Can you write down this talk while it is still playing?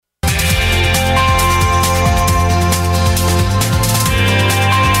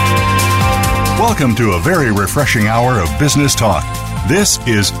Welcome to a very refreshing hour of business talk. This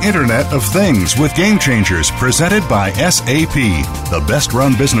is Internet of Things with Game Changers, presented by SAP. The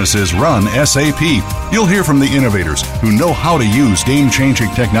best-run businesses run SAP. You'll hear from the innovators who know how to use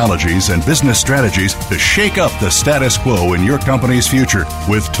game-changing technologies and business strategies to shake up the status quo in your company's future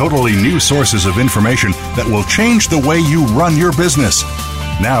with totally new sources of information that will change the way you run your business.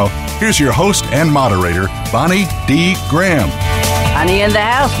 Now, here's your host and moderator, Bonnie D. Graham. Bonnie in the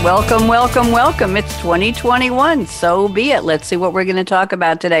house. Welcome, welcome, welcome. It's 2021. So be it. Let's see what we're going to talk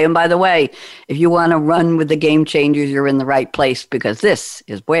about today. And by the way, if you want to run with the Game Changers, you're in the right place because this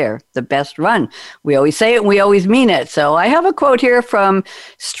is where the best run. We always say it and we always mean it. So I have a quote here from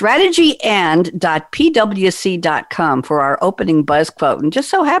strategyand.pwc.com for our opening buzz quote. And just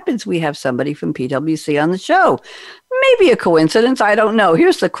so happens we have somebody from PwC on the show. Maybe a coincidence, I don't know.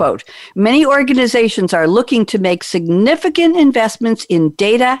 Here's the quote. Many organizations are looking to make significant investments in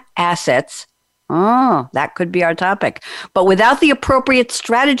data assets. Oh, that could be our topic. But without the appropriate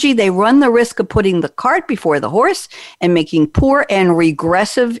strategy, they run the risk of putting the cart before the horse and making poor and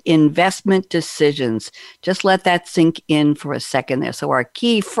regressive investment decisions. Just let that sink in for a second there. So our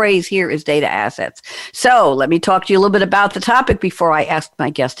key phrase here is data assets. So let me talk to you a little bit about the topic before I ask my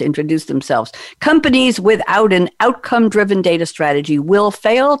guests to introduce themselves. Companies without an outcome-driven data strategy will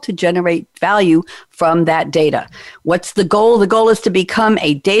fail to generate value from that data. What's the goal? The goal is to become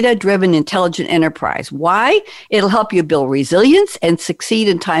a data-driven, intelligent enterprise. Why? It'll help you build resilience and succeed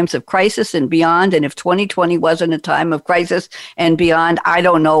in times of crisis and beyond. And if 2020 wasn't a time of crisis and beyond, I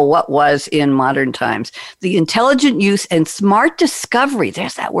don't know what was in modern times. The intelligent use and smart discovery,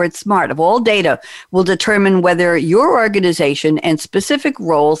 there's that word smart, of all data will determine whether your organization and specific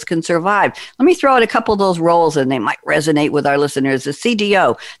roles can survive. Let me throw out a couple of those roles and they might resonate with our listeners. The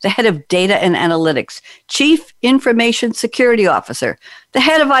CDO, the head of data and analytics, Chief Information Security Officer, the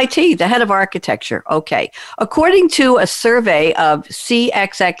head of IT, the head of architecture. Okay. According to a survey of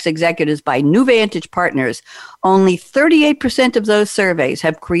CXX executives by New Vantage Partners, only 38% of those surveys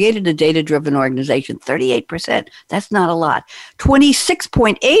have created a data-driven organization. 38%. That's not a lot.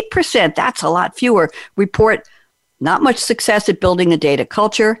 26.8%, that's a lot fewer, report not much success at building a data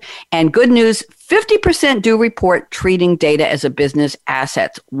culture. And good news, 50% do report treating data as a business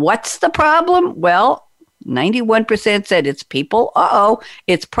asset. What's the problem? Well, 91% said it's people.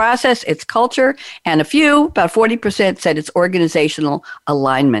 It's process, it's culture. And about 40% said it's organizational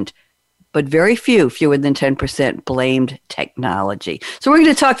alignment. But very fewer than 10% blamed technology. So we're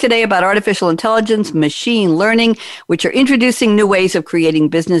going to talk today about artificial intelligence, machine learning, which are introducing new ways of creating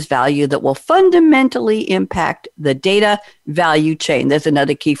business value that will fundamentally impact the data value chain. There's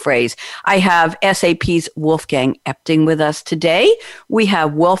another key phrase. I have SAP's Wolfgang Epting with us today. We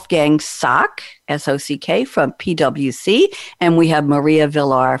have Wolfgang Sock, S-O-C-K, from PwC, and we have Maria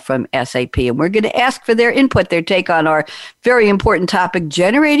Villar from SAP. And we're going to ask for their input, their take on our very important topic,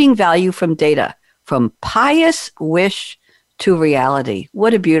 generating value from data, from pious wish to reality.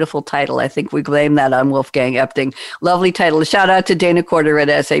 What a beautiful title. I think we blame that on Wolfgang Epting. Lovely title. A shout out to Dana Corder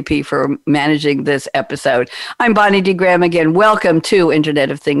at SAP for managing this episode. I'm Bonnie D. Graham again. Welcome to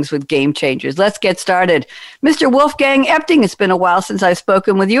Internet of Things with Game Changers. Let's get started. Mr. Wolfgang Epting, it's been a while since I've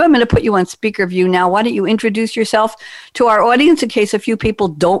spoken with you. I'm going to put you on speaker view now. Why don't you introduce yourself to our audience in case a few people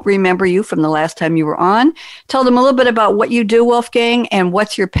don't remember you from the last time you were on. Tell them a little bit about what you do, Wolfgang, and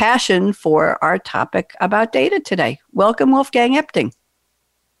what's your passion for our topic about data today. Welcome, Wolfgang Epting.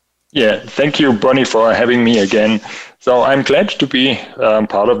 Yeah, thank you, Bonnie, for having me again. So I'm glad to be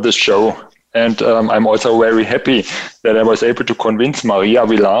part of this show. And I'm also very happy that I was able to convince Maria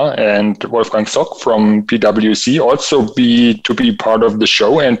Villar and Wolfgang Sock from PwC also to be part of the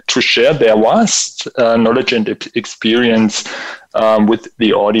show and to share their vast knowledge and experience with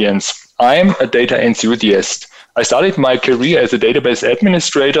the audience. I'm a data enthusiast. I started my career as a database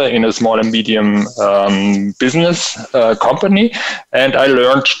administrator in a small and medium business company, and I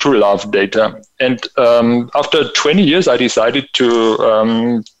learned to love data. And after 20 years, I decided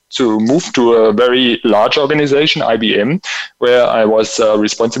to move to a very large organization, IBM, where I was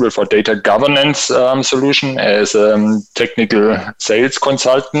responsible for data governance solution as a technical sales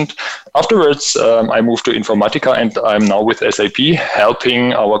consultant. Afterwards, I moved to Informatica, and I'm now with SAP,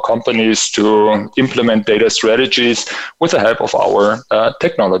 helping our companies to implement data strategies with the help of our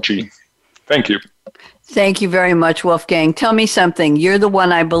technology. Thank you. Thank you very much, Wolfgang. Tell me something. You're the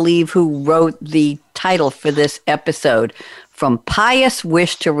one, I believe, who wrote the title for this episode, From Pious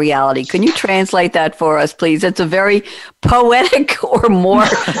Wish to Reality. Can you translate that for us, please? It's a very poetic or more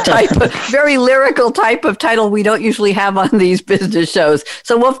type of, very lyrical type of title we don't usually have on these business shows.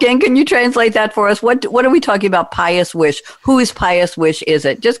 So Wolfgang, can you translate that for us? What are we talking about, pious wish? Whose pious wish is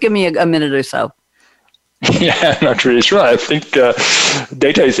it? Just give me a minute or so. Yeah, not really sure. I think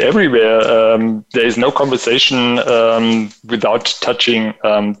data is everywhere. There is no conversation without touching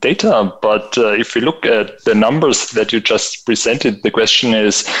data. But if we look at the numbers that you just presented, the question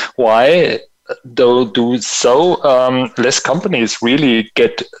is why do less companies really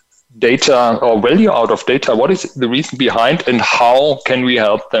get data or value out of data? What is the reason behind, and how can we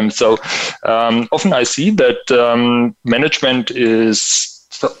help them? So often I see that management is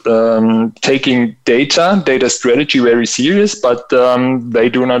taking data strategy very serious, but they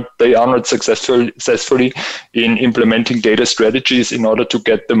are not successfully in implementing data strategies in order to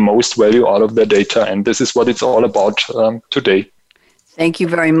get the most value out of their data. And this is what it's all about today. Thank you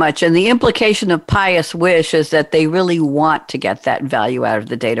very much. And the implication of Pious Wish is that they really want to get that value out of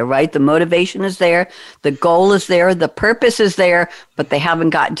the data, right? The motivation is there, the goal is there, the purpose is there, but they haven't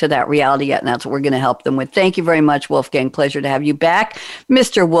gotten to that reality yet, and that's what we're going to help them with. Thank you very much, Wolfgang. Pleasure to have you back.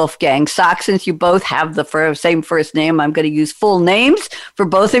 Mr. Wolfgang Sock, since you both have the same first name, I'm going to use full names for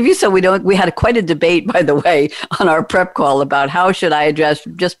both of you, so we had quite a debate, by the way, on our prep call about how should I address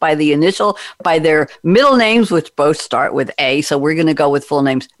just by their middle names, which both start with A, so we're going to go with full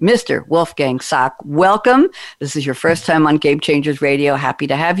names. Mr. Wolfgang Sock, welcome. This is your first time on Game Changers Radio. Happy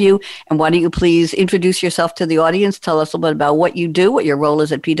to have you. And why don't you please introduce yourself to the audience? Tell us a little bit about what you do, what your role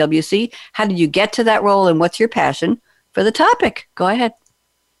is at PwC. How did you get to that role, and what's your passion for the topic? Go ahead.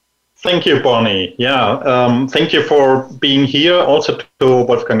 Thank you, Bonnie. Yeah, thank you for being here. Also to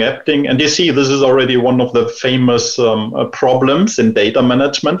Wolfgang Epting. And you see, this is already one of the famous problems in data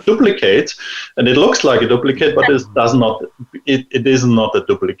management: duplicates. And it looks like a duplicate, but it does not. It is not a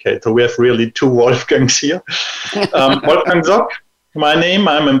duplicate. So we have really two Wolfgangs here. Wolfgang Sock, my name.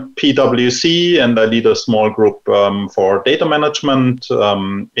 I'm in PwC, and I lead a small group for data management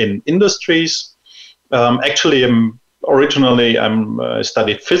in industries. Originally, I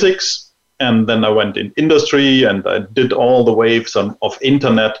studied physics, and then I went in industry, and I did all the waves of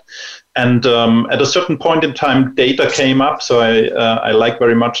internet. And at a certain point in time, data came up. So I like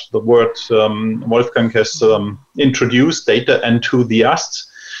very much the word Wolfgang has introduced, data enthusiasts.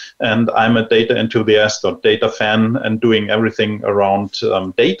 And I'm a data enthusiast or data fan, and doing everything around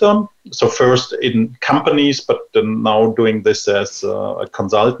data. So first in companies, but now doing this as a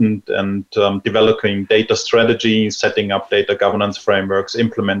consultant and developing data strategy, setting up data governance frameworks,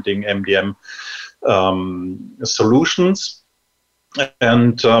 implementing MDM solutions.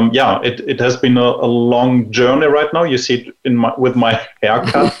 And it has been a long journey right now. You see it with my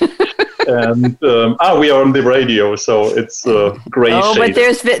haircut. And we are on the radio, so it's gray shade. But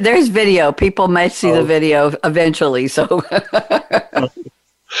there's video. People might see the video eventually. So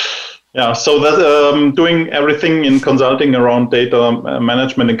yeah, so that doing everything in consulting around data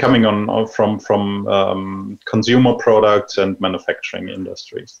management and coming on from consumer products and manufacturing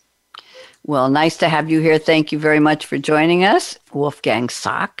industries. Well, nice to have you here. Thank you very much for joining us, Wolfgang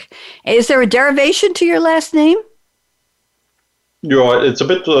Sock. Is there a derivation to your last name? Yeah, it's a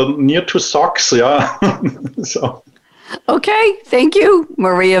bit near to socks, yeah. So. Okay, thank you.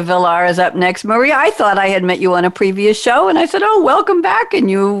 Maria Villar is up next. Maria, I thought I had met you on a previous show, and I said, welcome back,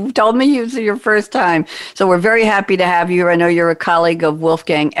 and you told me it was your first time. So we're very happy to have you. I know you're a colleague of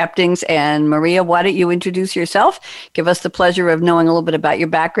Wolfgang Epting's, and Maria, why don't you introduce yourself? Give us the pleasure of knowing a little bit about your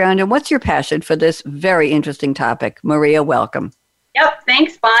background, and what's your passion for this very interesting topic. Maria, welcome. Yep.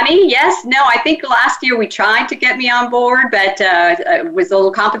 Thanks, Bonnie. Yes. No, I think last year we tried to get me on board, but it was a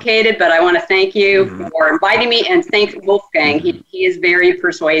little complicated. But I want to thank you for inviting me, and thank Wolfgang. He is very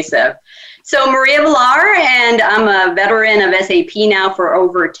persuasive. So Maria Villar, and I'm a veteran of SAP now for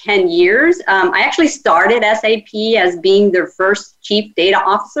over 10 years. I actually started SAP as being their first chief data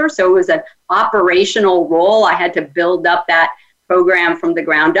officer. So it was an operational role. I had to build up that program from the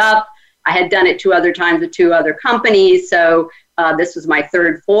ground up. I had done it 2 other times with 2 other companies. So this was my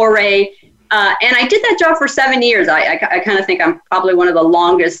third foray. And I did that job for 7 years. I kind of think I'm probably one of the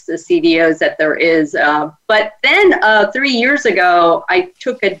longest CDOs that there is. But then 3 years ago, I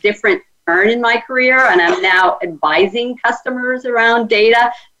took a different turn in my career, and I'm now advising customers around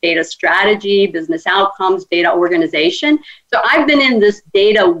data strategy, business outcomes, data organization. So I've been in this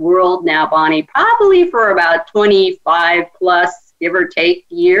data world now, Bonnie, probably for about 25 plus, give or take,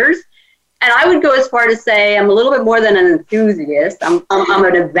 years. And I would go as far to say I'm a little bit more than an enthusiast. I'm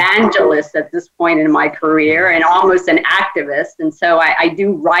an evangelist at this point in my career, and almost an activist. And so I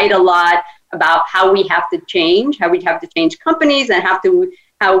do write a lot about how we have to change companies, and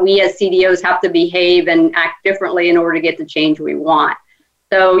how we as CDOs have to behave and act differently in order to get the change we want.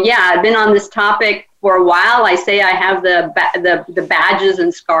 So yeah, I've been on this topic for a while. I say I have the badges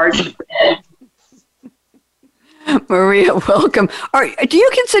and scars. Maria, welcome. Do you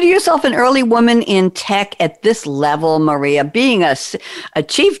consider yourself an early woman in tech at this level, Maria? Being a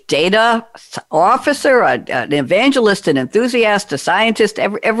chief data officer, an evangelist, an enthusiast, a scientist,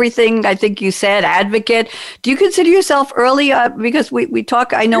 everything I think you said, advocate. Do you consider yourself early? Because we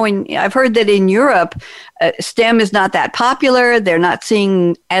talk, I've heard that in Europe, STEM is not that popular. They're not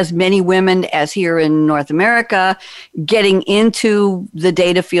seeing as many women as here in North America getting into the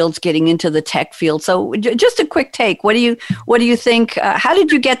data fields, getting into the tech field. So just a quick take. What do you think? How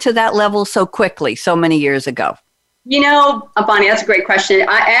did you get to that level so quickly, so many years ago? Bonnie, that's a great question.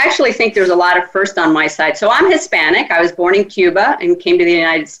 I actually think there's a lot of first on my side. So I'm Hispanic. I was born in Cuba and came to the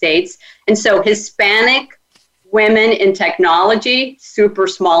United States. And so Hispanic women in technology, super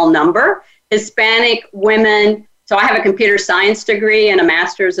small number. Hispanic women, so I have a computer science degree and a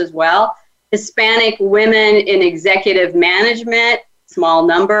master's as well. Hispanic women in executive management, small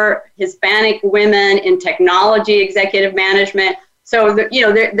number. Hispanic women in technology executive management. So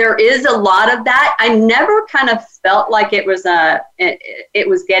there is a lot of that. I never kind of felt like it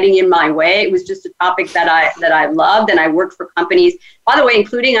was getting in my way. It was just a topic that I loved, and I worked for companies, by the way,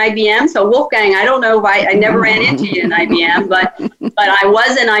 including IBM. So Wolfgang, I don't know if I never ran into you in IBM, but I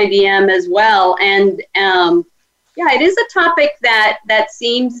was in IBM as well. And it is a topic that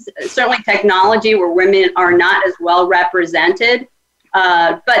seems, certainly technology where women are not as well represented.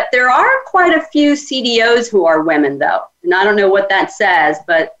 But there are quite a few CDOs who are women, though, and I don't know what that says,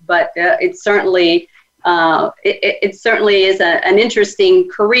 but it certainly is an interesting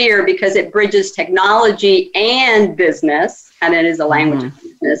career because it bridges technology and business, and it is a language of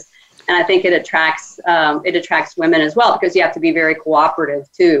business, and I think it attracts women as well because you have to be very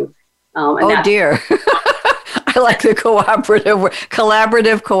cooperative too. Dear. I like the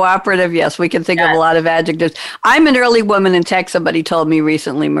collaborative. Yes, we can think of a lot of adjectives. I'm an early woman in tech, somebody told me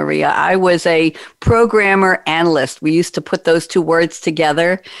recently, Maria. I was a programmer analyst. We used to put those two words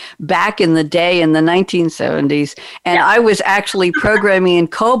together back in the day in the 1970s. And I was actually programming in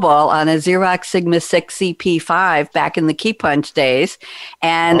COBOL on a Xerox Sigma 6 CP5 back in the key punch days.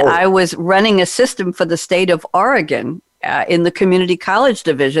 And I was running a system for the state of Oregon. In the community college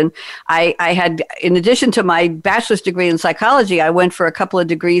division, I had, in addition to my bachelor's degree in psychology, I went for a couple of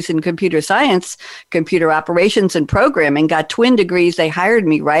degrees in computer science, computer operations and programming, got twin degrees. They hired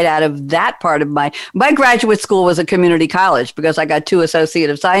me right out of that part of my graduate school was a community college because I got 2 associate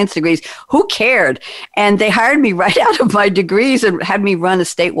of science degrees. Who cared? And they hired me right out of my degrees and had me run a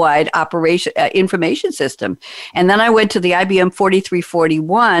statewide operation information system. And then I went to the IBM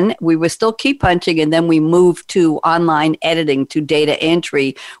 4341. We were still key punching, and then we moved to online editing, to data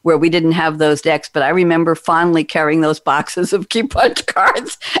entry, where we didn't have those decks. But I remember fondly carrying those boxes of key punch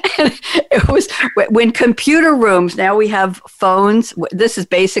cards. And it was when computer rooms, now we have phones. This is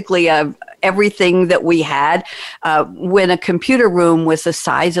basically everything that we had. When a computer room was the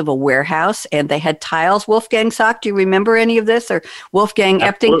size of a warehouse and they had tiles. Wolfgang Sock, do you remember any of this? Or Wolfgang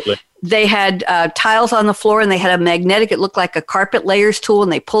Absolutely. Epting? They had tiles on the floor, and they had a magnetic, it looked like a carpet layers tool,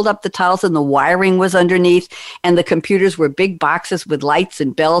 and they pulled up the tiles and the wiring was underneath, and the computers were big boxes with lights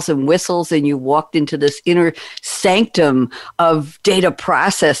and bells and whistles, and you walked into this inner sanctum of data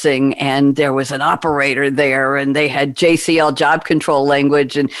processing, and there was an operator there, and they had JCL job control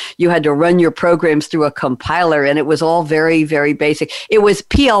language, and you had to run your programs through a compiler, and it was all very, very basic. It was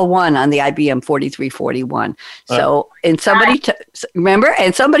PL1 on the IBM 4341. So, and somebody, remember?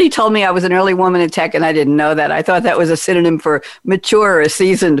 And somebody told me I was an early woman in tech, and I didn't know that. I thought that was a synonym for mature or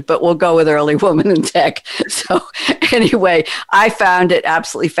seasoned, but we'll go with early woman in tech. So anyway, I found it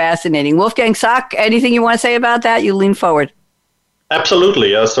absolutely fascinating. Wolfgang Sock, anything you want to say about that? You lean forward.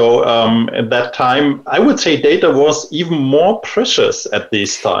 Absolutely. So at that time, I would say data was even more precious at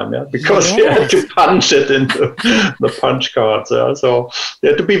this time, because you had to punch it into the punch cards. So you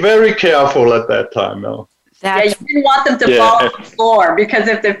had to be very careful at that time. You didn't want them to fall on the floor, because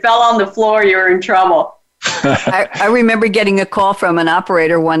if they fell on the floor, you were in trouble. I remember getting a call from an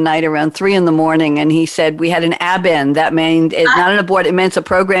operator one night around 3 a.m, and he said we had an abend. That meant it's not an abort. It meant the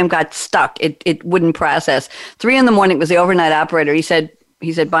program got stuck. It wouldn't process. 3 a.m. was the overnight operator. He said,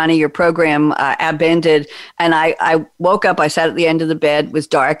 Bonnie, your program abended. And I woke up, I sat at the end of the bed, it was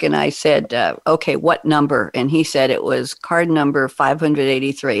dark, and I said, okay, what number? And he said it was card number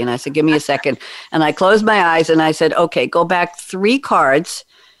 583. And I said, give me a second. And I closed my eyes and I said, okay, go back 3 cards,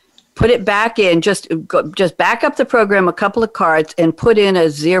 put it back in, just back up the program a couple of cards and put in a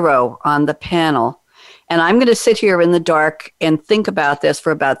 0 on the panel. And I'm going to sit here in the dark and think about this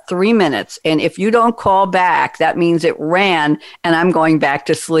for about 3 minutes. And if you don't call back, that means it ran and I'm going back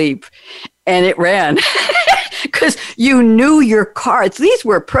to sleep. And it ran. because you knew your cards. These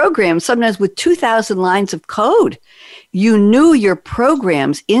were programs sometimes with 2,000 lines of code. You knew your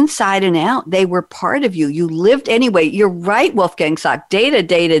programs inside and out. They were part of you. You lived anyway. You're right, Wolfgang Sock.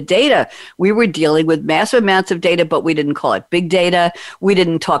 Data. We were dealing with massive amounts of data, but we didn't call it big data. We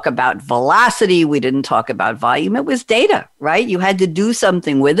didn't talk about velocity. We didn't talk about volume. It was data, right? You had to do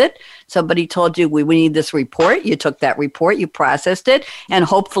something with it. Somebody told you, we need this report. You took that report, you processed it, and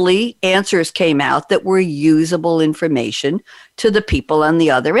hopefully answers came out that were usable information to the people on the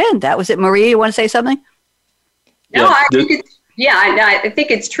other end. That was it. Maria, you want to say something? No, I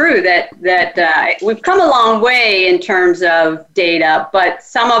think it's true that we've come a long way in terms of data, but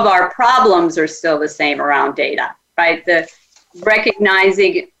some of our problems are still the same around data, right? The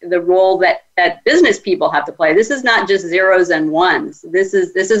recognizing the role that business people have to play. This is not just zeros and ones. This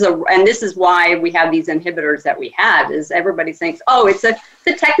is why we have these inhibitors that we have. Is everybody thinks, oh, it's a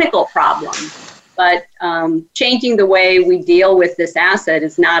technical problem, but changing the way we deal with this asset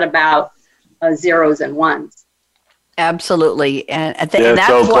is not about zeros and ones. Absolutely. That's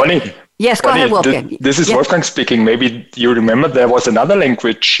Bonnie. Yes, go ahead, Wolfgang. This is Wolfgang speaking. Maybe you remember there was another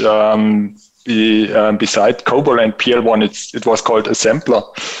language beside COBOL and PL1. It was called Assembler.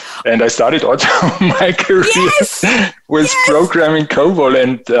 And I started also my career with programming COBOL.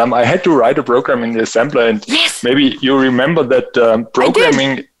 And I had to write a program in the assembler. And maybe you remember that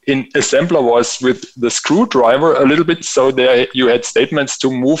programming in assembler was with the screwdriver a little bit. So there you had statements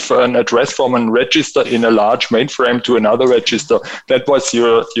to move an address from a register in a large mainframe to another register. That was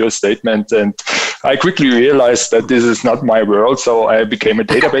your statement. And I quickly realized that this is not my world. So I became a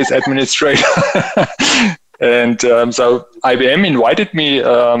database administrator. And so IBM invited me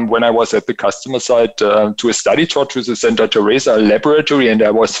when I was at the customer side to a study tour to the Santa Teresa laboratory. And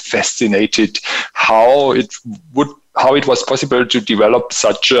I was fascinated how it was possible to develop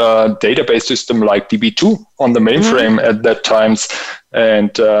such a database system like DB2 on the mainframe at that times.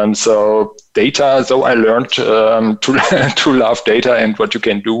 And so data, so I learned to love data and what you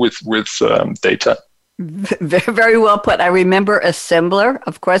can do with data. Very well put. I remember assembler.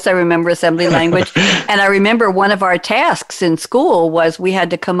 Of course, I remember assembly language. And I remember one of our tasks in school was we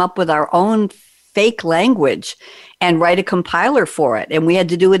had to come up with our own fake language and write a compiler for it. And we had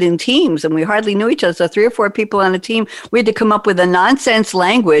to do it in teams, and we hardly knew each other. So 3 or 4 people on a team, we had to come up with a nonsense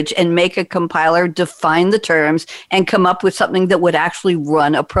language and make a compiler, define the terms, and come up with something that would actually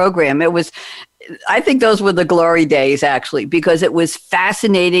run a program. I think those were the glory days, actually, because it was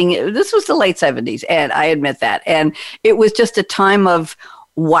fascinating. This was the late 70s, and I admit that. And it was just a time of,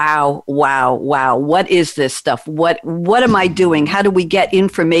 wow. What is this stuff? What am I doing? How do we get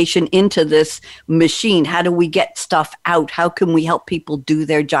information into this machine? How do we get stuff out? How can we help people do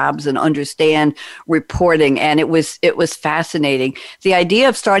their jobs and understand reporting? And it was fascinating. The idea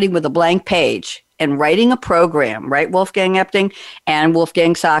of starting with a blank page and writing a program, right, Wolfgang Epting and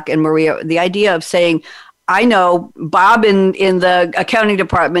Wolfgang Sock and Maria, the idea of saying, I know Bob in the accounting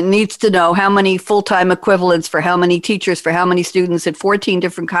department needs to know how many full-time equivalents for how many teachers, for how many students at 14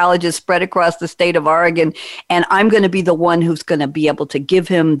 different colleges spread across the state of Oregon. And I'm going to be the one who's going to be able to give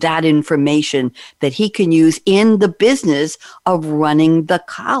him that information that he can use in the business of running the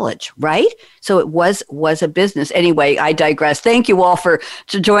college, right? So it was a business. Anyway, I digress. Thank you all for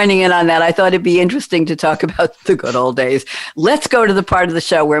joining in on that. I thought it'd be interesting to talk about the good old days. Let's go to the part of the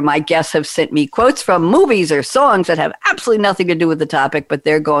show where my guests have sent me quotes from movies or songs that have absolutely nothing to do with the topic, but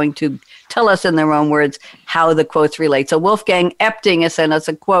they're going to tell us in their own words how the quotes relate. So Wolfgang Epting has sent us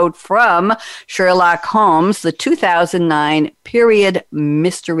a quote from Sherlock Holmes, the 2009 period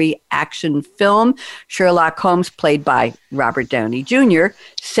mystery action film. Sherlock Holmes, played by Robert Downey Jr.,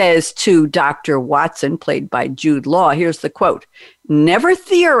 says to Dr. Watson, played by Jude Law, here's the quote: "Never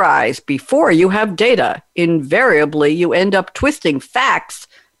theorize before you have data. Invariably, you end up twisting facts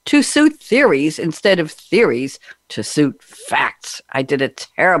to suit theories instead of theories to suit facts." I did a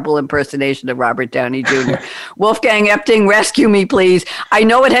terrible impersonation of Robert Downey Jr. Wolfgang Epting, rescue me, please. I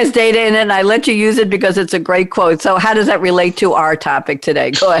know it has data in it, and I let you use it because it's a great quote. So how does that relate to our topic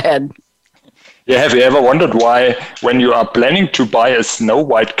today? Go ahead. Yeah, have you ever wondered why, when you are planning to buy a Snow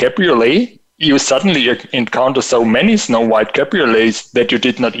White cabriolet, you suddenly encounter so many Snow White cabriolets that you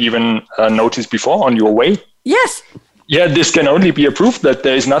did not even notice before on your way? Yes. Yeah, this can only be a proof that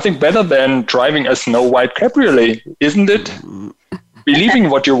there is nothing better than driving a Snow White cabriolet, isn't it? Believing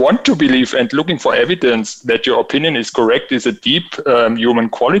what you want to believe and looking for evidence that your opinion is correct is a deep human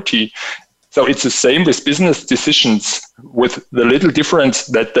quality. So it's the same with business decisions, with the little difference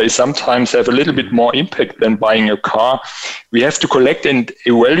that they sometimes have a little bit more impact than buying a car. We have to collect and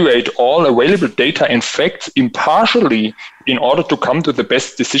evaluate all available data and facts impartially in order to come to the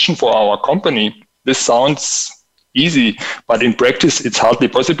best decision for our company. This sounds easy, but in practice it's hardly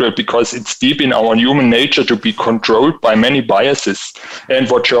possible because it's deep in our human nature to be controlled by many biases. And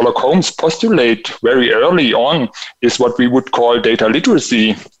what Sherlock Holmes postulates very early on is what we would call data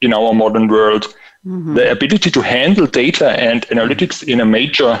literacy in our modern world. Mm-hmm. The ability to handle data and analytics in a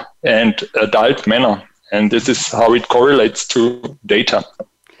mature and adult manner. And this is how it correlates to data.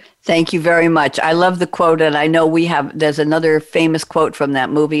 Thank you very much. I love the quote, and I know there's another famous quote from that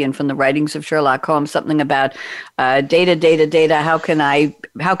movie and from the writings of Sherlock Holmes, something about data. How can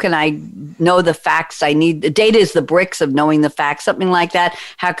I know the facts I need? Data is the bricks of knowing the facts, something like that.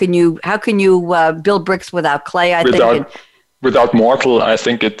 How can you build bricks without clay? Without mortal, I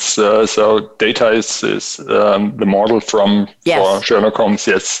think it's so. Data is the model for Sherlock Holmes.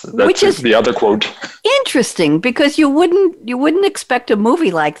 Yes, which is the other quote. Interesting, because you wouldn't expect a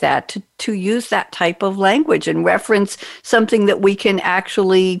movie like that to use that type of language and reference something that we can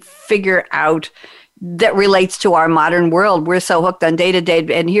actually figure out that relates to our modern world. We're so hooked on data,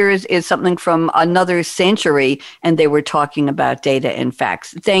 and here is something from another century, and they were talking about data and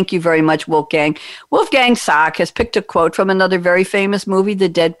facts. Thank you very much, Wolfgang. Wolfgang Sock has picked a quote from another very famous movie, The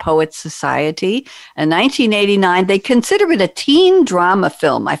Dead Poets Society. In 1989, they consider it a teen drama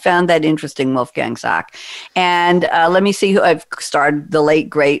film. I found that interesting, Wolfgang Sock. And let me see who I've starred, the late,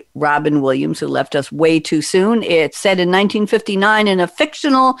 great Robin Williams, who left us way too soon. It's set in 1959 in a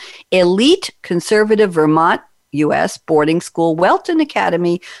fictional elite conservative Vermont, U.S. boarding school, Welton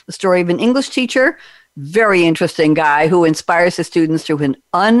Academy, the story of an English teacher, very interesting guy who inspires his students through an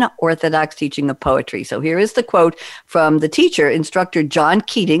unorthodox teaching of poetry. So here is the quote from the teacher, instructor John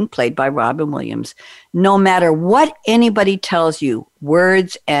Keating, played by Robin Williams. No matter what anybody tells you,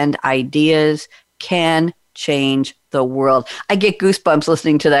 words and ideas can change the world. I get goosebumps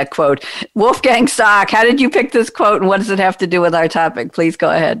listening to that quote. Wolfgang Sock, how did you pick this quote and what does it have to do with our topic? Please go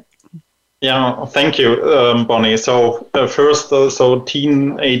ahead. Yeah, thank you, Bonnie. So first,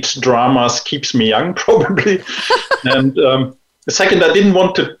 teenage dramas keeps me young, probably. And second, I didn't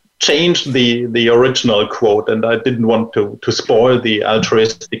want to change the original quote, and I didn't want to spoil the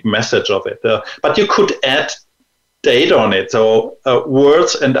altruistic message of it. But you could add data on it. So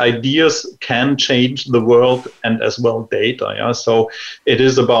words and ideas can change the world, and as well data. Yeah. So it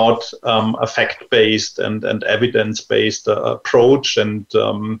is about a fact-based and evidence-based approach, and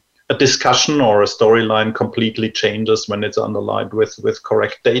a discussion or a storyline completely changes when it's underlined with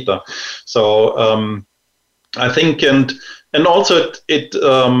correct data. So I think, and also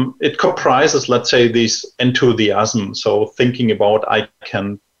it comprises, let's say, this enthusiasm. So thinking about I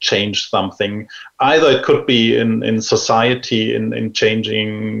can change something. Either it could be in society, in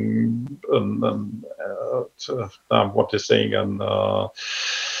changing what is saying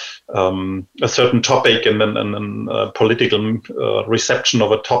a certain topic and then political reception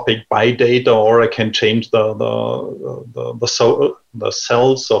of a topic by data, or I can change the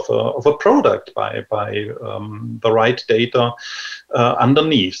cells of a product by the right data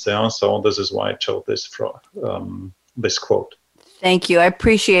underneath. Yeah? So this is why I chose this quote. Thank you. I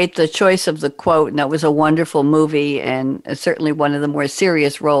appreciate the choice of the quote, and that was a wonderful movie, and certainly one of the more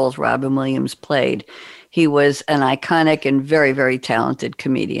serious roles Robin Williams played. He was an iconic and very, very talented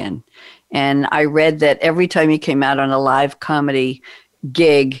comedian. And I read that every time he came out on a live comedy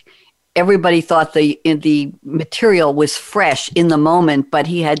gig, everybody thought the material was fresh in the moment, but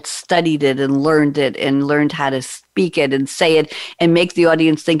he had studied it and learned how to speak it and say it and make the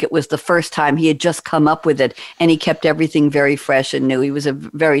audience think it was the first time. He had just come up with it, and he kept everything very fresh and new. He was a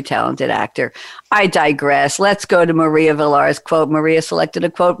very talented actor. I digress. Let's go to Maria Villar's quote. Maria selected a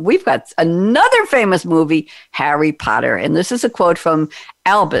quote. We've got another famous movie, Harry Potter, and this is a quote from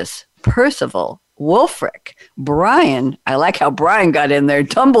Albus, Percival, Wulfric, Brian, I like how Brian got in there,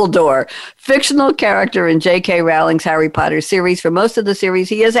 Dumbledore, fictional character in J.K. Rowling's Harry Potter series. For most of the series,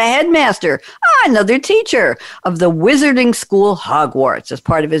 he is a headmaster, another teacher of the wizarding school Hogwarts. As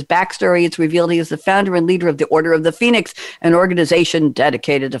part of his backstory, it's revealed he is the founder and leader of the Order of the Phoenix, an organization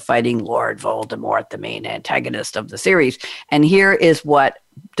dedicated to fighting Lord Voldemort, the main antagonist of the series. And here is what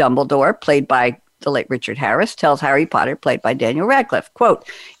Dumbledore, played by the late Richard Harris, tells Harry Potter, played by Daniel Radcliffe, quote,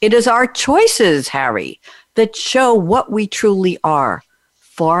 "It is our choices, Harry, that show what we truly are,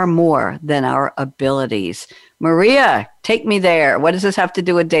 far more than our abilities." Maria, take me there. What does this have to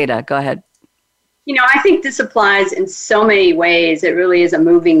do with data? Go ahead. You know, I think this applies in so many ways. It really is a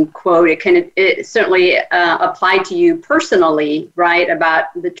moving quote. It certainly applied to you personally, right, about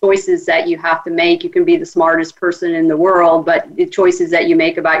the choices that you have to make. You can be the smartest person in the world, but the choices that you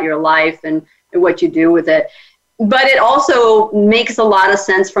make about your life and what you do with it. But it also makes a lot of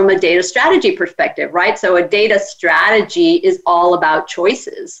sense from a data strategy perspective, right? So a data strategy is all about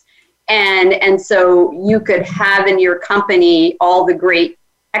choices. And so you could have in your company all the great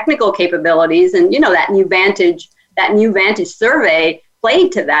technical capabilities, and that New Vantage survey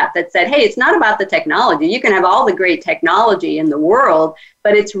played to that said, hey, it's not about the technology. You can have all the great technology in the world,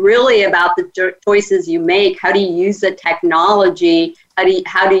 but it's really about the choices you make. How do you use the technology?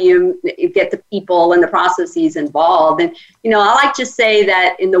 How do you get the people and the processes involved? And I like to say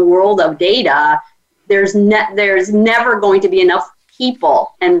that in the world of data, there's never going to be enough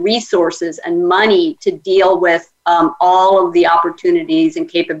people and resources and money to deal with all of the opportunities and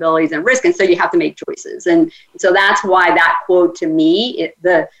capabilities and risk. And so you have to make choices. And so that's why that quote to me,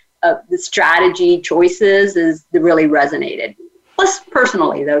 the strategy choices really resonated. Plus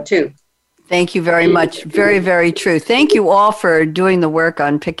personally though, too. Thank you very much. Very, very true. Thank you all for doing the work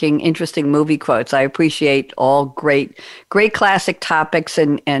on picking interesting movie quotes. I appreciate all great classic topics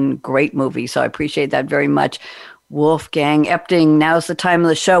and great movies. So I appreciate that very much. Wolfgang Epting, now's the time of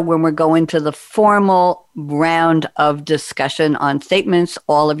the show when we're going to the formal round of discussion on statements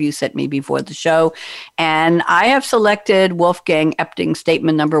all of you sent me before the show. And I have selected Wolfgang Epting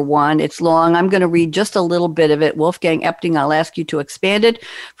statement number 1. It's long. I'm going to read just a little bit of it. Wolfgang Epting, I'll ask you to expand it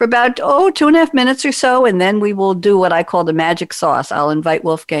for about 2.5 minutes or so, and then we will do what I call the magic sauce. I'll invite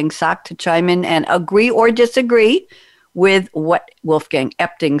Wolfgang Sock to chime in and agree or disagree with what Wolfgang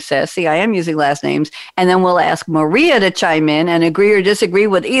Epting says. See, I am using last names. And then we'll ask Maria to chime in and agree or disagree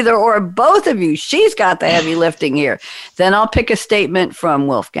with either or both of you. She's got the heavy lifting here. Then I'll pick a statement from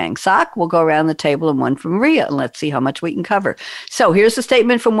Wolfgang Sock. We'll go around the table and one from Maria, and let's see how much we can cover. So here's the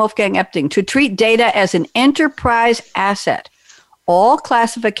statement from Wolfgang Epting. To treat data as an enterprise asset, all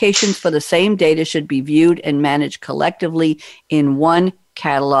classifications for the same data should be viewed and managed collectively in one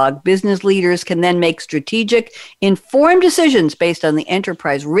catalog. Business leaders can then make strategic, informed decisions based on the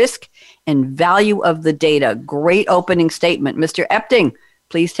enterprise risk and value of the data. Great opening statement. Mr. Epting,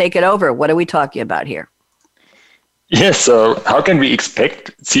 please take it over. What are we talking about here? Yes, so how can we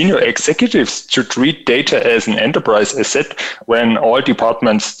expect senior executives to treat data as an enterprise asset when all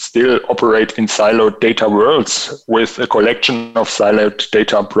departments still operate in siloed data worlds with a collection of siloed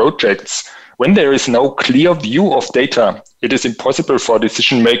data projects? When there is no clear view of data, it is impossible for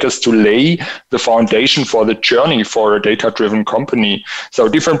decision makers to lay the foundation for the journey for a data-driven company. So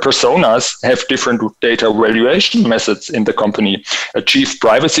different personas have different data valuation methods in the company. A chief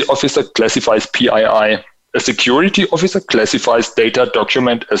privacy officer classifies PII. A security officer classifies data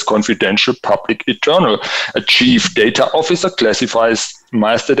document as confidential public internal. A chief data officer classifies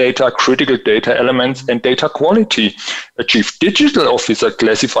master data, critical data elements, and data quality. A chief digital officer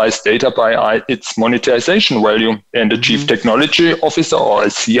classifies data by its monetization value. And a chief technology officer or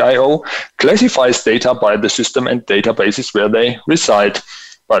a CIO classifies data by the system and databases where they reside.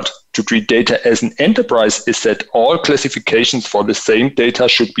 But to treat data as an enterprise is that all classifications for the same data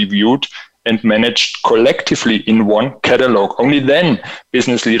should be viewed and managed collectively in one catalog. Only then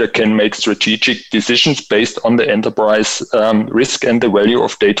business leader can make strategic decisions based on the enterprise risk and the value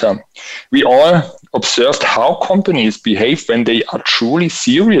of data. We all observed how companies behave when they are truly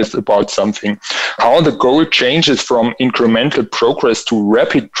serious about something, how the goal changes from incremental progress to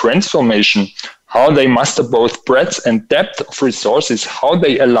rapid transformation, how they master both breadth and depth of resources, how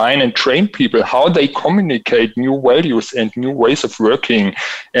they align and train people, how they communicate new values and new ways of working,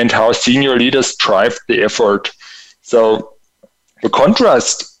 and how senior leaders drive the effort. So the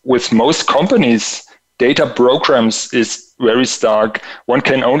contrast with most companies' data programs is very stark. One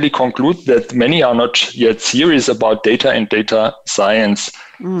can only conclude that many are not yet serious about data and data science.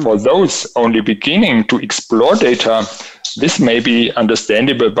 For those only beginning to explore data, this may be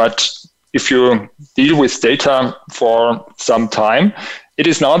understandable, but if you deal with data for some time, it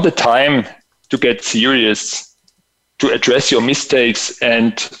is now the time to get serious, to address your mistakes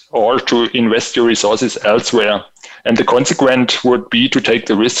or to invest your resources elsewhere. And the consequence would be to take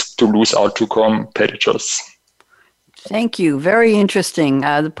the risk to lose out to competitors. Thank you. Very interesting.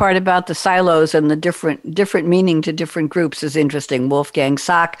 The part about the silos and the different meaning to different groups is interesting. Wolfgang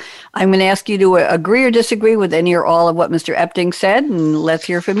Sock, I'm going to ask you to agree or disagree with any or all of what Mr. Epting said, and let's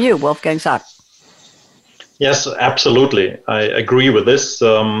hear from you. Wolfgang Sock. Yes, absolutely. I agree with this,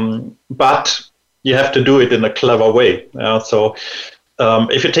 but you have to do it in a clever way. So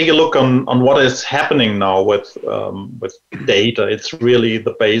if you take a look on what is happening now with data, it's really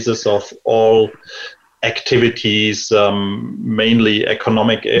the basis of all activities, mainly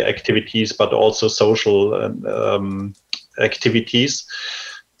economic activities, but also social activities.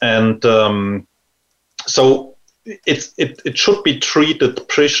 And so it should be treated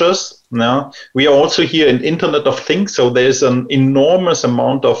precious. Now, we are also here in Internet of Things, so there's an enormous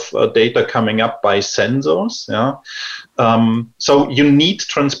amount of data coming up by sensors. Yeah, so you need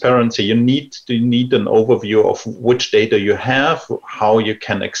transparency. You need an overview of which data you have, how you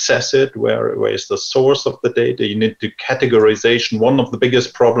can access it, where is the source of the data. You need the categorization. One of the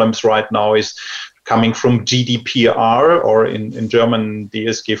biggest problems right now is coming from GDPR, or in German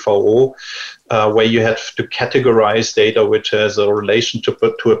DSGVO, where you have to categorize data which has a relationship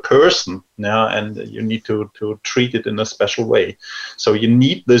to a person, yeah, and you need to treat it in a special way. So you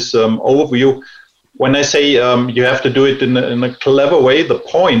need this overview. When I say you have to do it in a clever way, the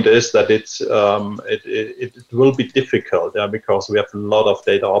point is that it will be difficult, yeah, because we have a lot of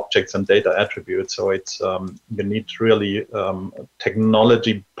data objects and data attributes. So it's you need really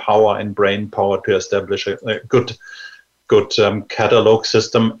technology power and brain power to establish a good catalog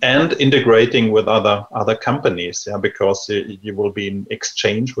system, and integrating with other companies, yeah, because you will be in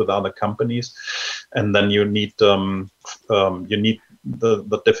exchange with other companies, and then you need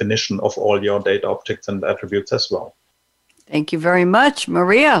the definition of all your data objects and attributes as well. Thank you very much,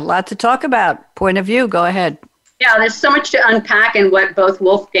 Maria. A lot to talk about. Point of view, go ahead. Yeah, there's so much to unpack in what both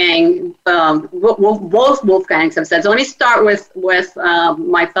Wolfgangs have said. So let me start with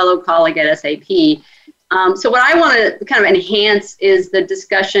my fellow colleague at SAP. So what I want to kind of enhance is the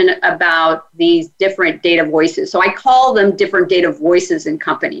discussion about these different data voices. So I call them different data voices in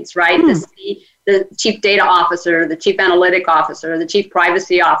companies, right? The chief data officer, the chief analytic officer, the chief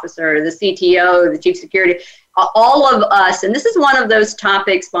privacy officer, the CTO, the chief security, all of us. And this is one of those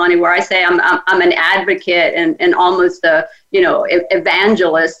topics, Bonnie, where I say I'm an advocate and almost a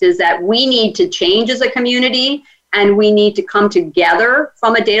evangelist, is that we need to change as a community, and we need to come together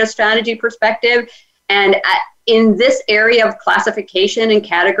from a data strategy perspective. And in this area of classification and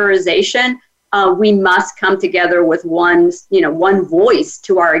categorization, we must come together with one voice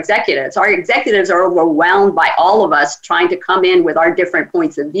to our executives. Our executives are overwhelmed by all of us trying to come in with our different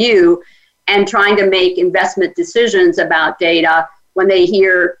points of view and trying to make investment decisions about data when they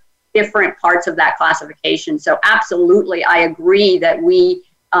hear different parts of that classification. So absolutely, I agree that we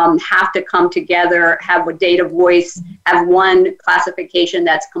have to come together, have a data voice, have one classification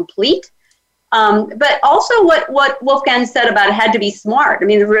that's complete. But also what Wolfgang said about it had to be smart. I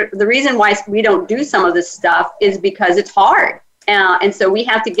mean, the reason why we don't do some of this stuff is because it's hard. And so we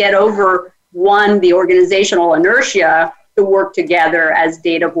have to get over, one, the organizational inertia to work together as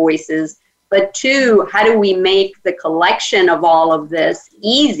data voices. But two, how do we make the collection of all of this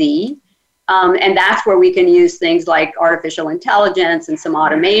easy? And that's where we can use things like artificial intelligence and some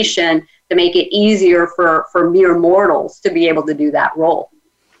automation to make it easier for mere mortals to be able to do that role.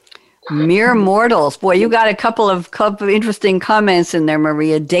 Mere mortals. Boy, you got a couple of interesting comments in there,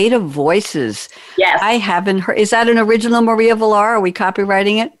 Maria. Data voices. Yes. I haven't heard. Is that an original Maria Villar? Are we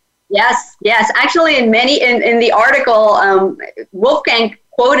copywriting it? Yes. Actually, in the article, Wolfgang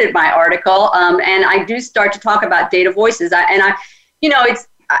quoted my article, and I do start to talk about data voices. It's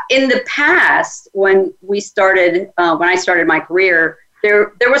in the past when I started my career,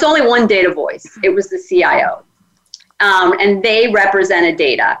 there was only one data voice. It was the CIO, and they represented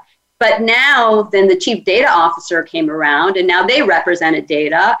data. But now, then the chief data officer came around, and now they represented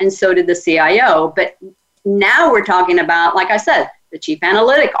data, and so did the CIO. But now we're talking about, like I said, the chief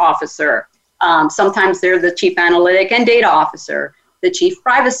analytic officer. Sometimes they're the chief analytic and data officer, the chief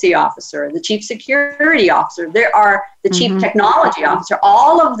privacy officer, the chief security officer. There are the chief technology officer.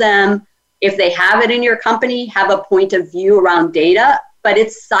 All of them, if they have it in your company, have a point of view around data, but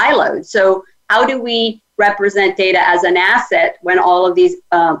it's siloed. So how do we represent data as an asset when all of these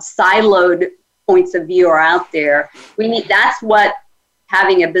siloed points of view are out there? That's what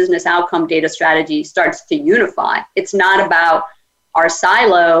having a business outcome data strategy starts to unify. It's not about our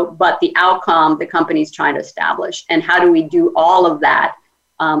silo, but the outcome the company's trying to establish. And how do we do all of that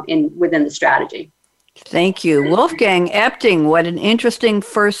within the strategy? Thank you. Wolfgang Epting, what an interesting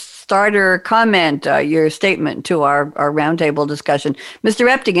first starter comment, your statement to our roundtable discussion.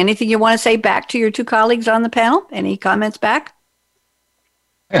 Mr. Epting, anything you want to say back to your two colleagues on the panel? Any comments back?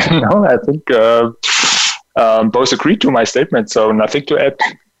 No, I think both agreed to my statement, so nothing to add.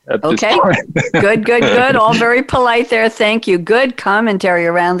 Okay, good. All very polite there. Thank you. Good commentary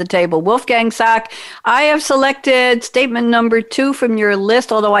around the table. Wolfgang Sock, I have selected statement number 2 from your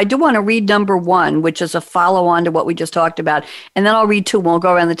list, although I do want to read number 1, which is a follow-on to what we just talked about. And then I'll read 2 and we'll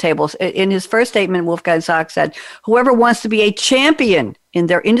go around the tables. In his first statement, Wolfgang Sock said, whoever wants to be a champion in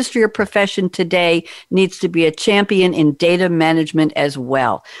their industry or profession today needs to be a champion in data management as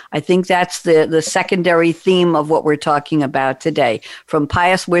well. I think that's the secondary theme of what we're talking about today. From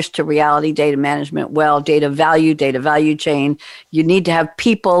pious wish to reality, data management, well, data value chain. You need to have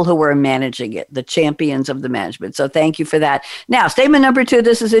people who are managing it, the champions of the management. So thank you for that. Now, statement number 2,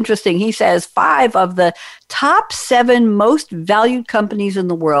 this is interesting. He says 5 of the top 7 most valued companies in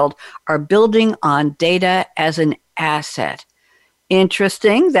the world are building on data as an asset.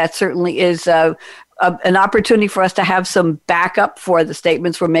 Interesting. That certainly is an opportunity for us to have some backup for the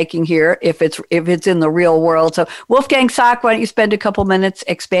statements we're making here if it's in the real world. So Wolfgang Sock, why don't you spend a couple minutes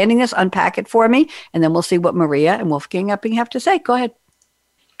expanding this, unpack it for me, and then we'll see what Maria and Wolfgang Epping have to say. Go ahead.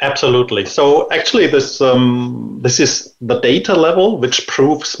 Absolutely. So actually, this is the data level, which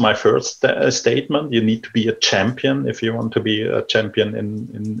proves my first statement. You need to be a champion if you want to be a champion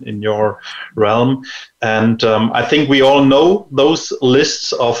in your realm. And I think we all know those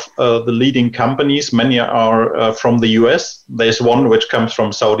lists of the leading companies. Many are from the US. There's one which comes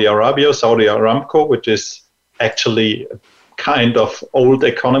from Saudi Arabia, Saudi Aramco, which is actually kind of old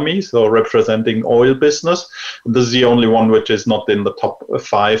economy, so representing oil business. This is the only one which is not in the top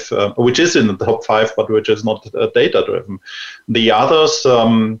 5, which is in the top 5, but which is not data driven. The others,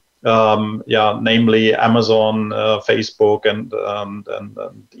 namely Amazon, Facebook, and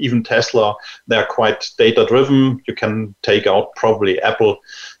even Tesla, they're quite data driven. You can take out probably Apple,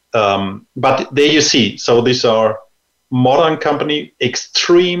 but there you see. So these are modern company,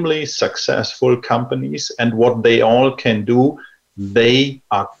 extremely successful companies, and what they all can do, they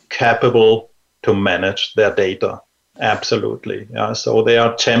are capable to manage their data. Absolutely. Yeah. So they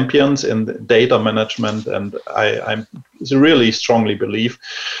are champions in the data management, and I really strongly believe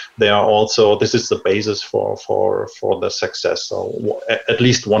they are also, this is the basis for the success. So at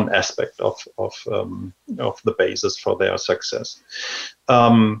least one aspect of the basis for their success.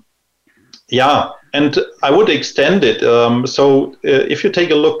 And I would extend it. So if you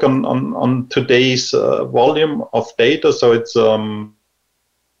take a look on today's volume of data, so it's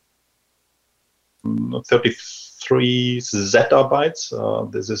 33 zettabytes.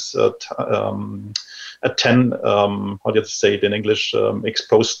 This is a 10, how do you say it in English,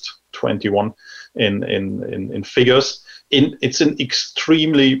 exposed 21 in figures. It's an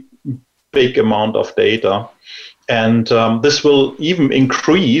extremely big amount of data. And this will even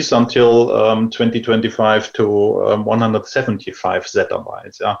increase until 2025 to 175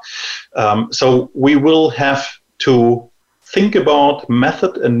 zettabytes. So we will have to think about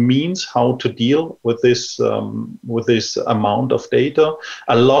method and means how to deal with this amount of data.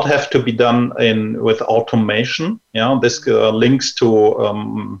 A lot have to be done with automation. This links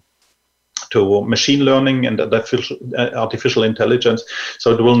to machine learning and artificial intelligence.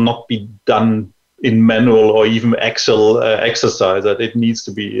 So it will not be done in manual or even Excel exercise, that it needs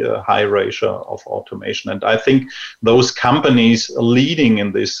to be a high ratio of automation. And I think those companies leading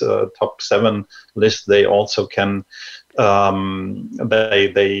in this top 7 list, they also can,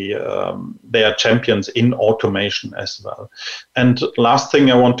 they are champions in automation as well. And last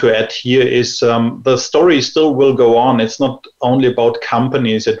thing I want to add here is the story still will go on. It's not only about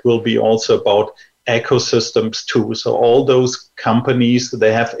companies, it will be also about ecosystems too. So all those companies,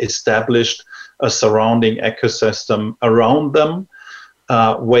 they have established a surrounding ecosystem around them,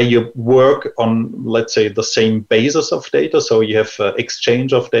 where you work on, let's say, the same basis of data. So you have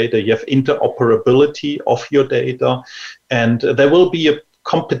exchange of data, you have interoperability of your data, and there will be a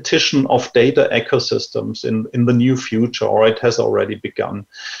competition of data ecosystems in the new future, or it has already begun.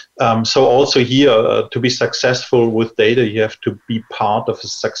 So also here, to be successful with data, you have to be part of a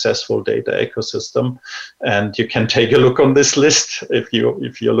successful data ecosystem, and you can take a look on this list if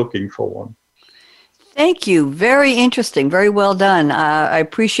you're looking for one. Thank you. Very interesting. Very well done. I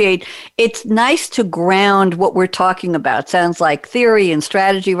appreciate. It's nice to ground what we're talking about. Sounds like theory and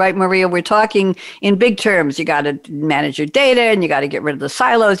strategy, right, Maria? We're talking in big terms. You got to manage your data and you got to get rid of the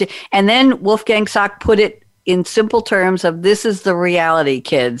silos. And then Wolfgang Sock put it in simple terms of this is the reality,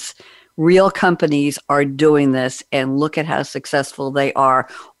 kids. Real companies are doing this, and look at how successful they are.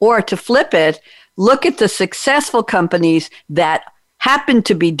 Or to flip it, look at the successful companies that happen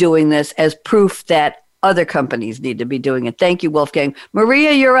to be doing this as proof that other companies need to be doing it. Thank you, Wolfgang.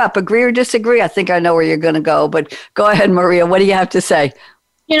 Maria, you're up. Agree or disagree? I think I know where you're going to go, but go ahead, Maria. What do you have to say?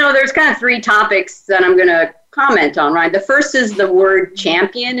 There's kind of 3 topics that I'm going to comment on, right? The first is the word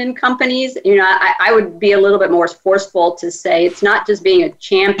champion in companies. I would be a little bit more forceful to say it's not just being a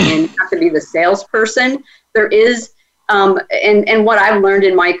champion, you have to be the salesperson. There is, and what I've learned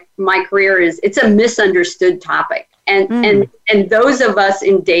in my career is it's a misunderstood topic. And those of us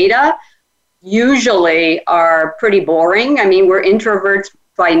in data, usually are pretty boring. I mean, we're introverts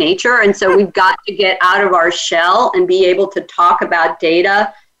by nature, and so we've got to get out of our shell and be able to talk about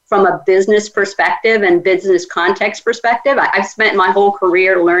data from a business perspective and business context perspective. I've spent my whole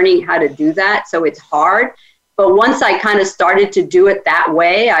career learning how to do that, so it's hard. But once I kind of started to do it that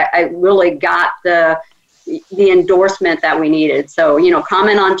way, I really got the endorsement that we needed. So,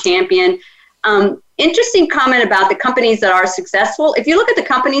 comment on Champion. Interesting comment about the companies that are successful. If you look at the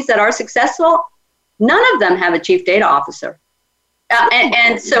companies that are successful, none of them have a chief data officer.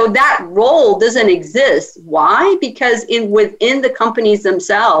 And so that role doesn't exist. Why? Because within the companies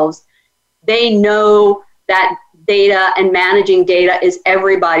themselves, they know that data and managing data is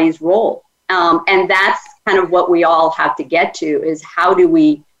everybody's role. And that's kind of what we all have to get to, is how do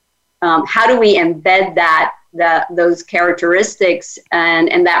we embed those characteristics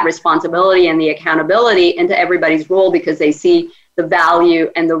and that responsibility and the accountability into everybody's role, because they see the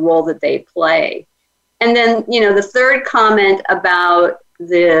value and the role that they play. And then, the third comment about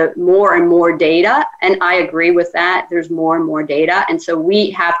the more and more data, and I agree with that, there's more and more data. And so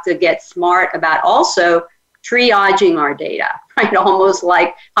we have to get smart about also triaging our data, right? Almost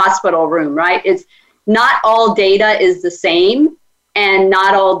like hospital room, right? It's not all data is the same, and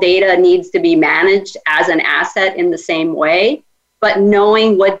not all data needs to be managed as an asset in the same way, but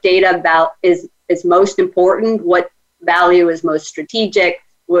knowing what data is most important, what value is most strategic,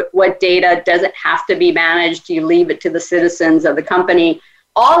 what data doesn't have to be managed, you leave it to the citizens of the company.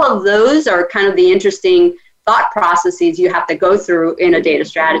 All of those are kind of the interesting thought processes you have to go through in a data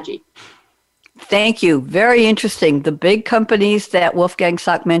strategy. Thank you. Very interesting. The big companies that Wolfgang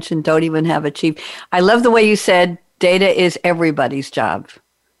Sock mentioned don't even have a chief. I love the way you said data is everybody's job.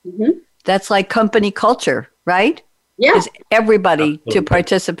 Mm-hmm. That's like company culture, right? Yeah. Is everybody to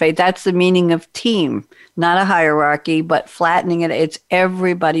participate. That's the meaning of team, not a hierarchy, but flattening it. It's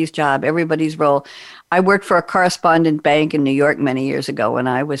everybody's job, everybody's role. I worked for a correspondent bank in New York many years ago when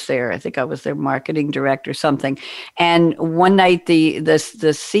I was there. I think I was their marketing director or something. And one night, the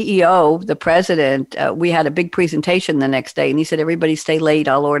CEO, the president, we had a big presentation the next day. And he said, everybody stay late.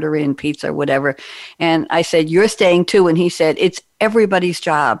 I'll order in pizza or whatever. And I said, you're staying too. And he said, it's everybody's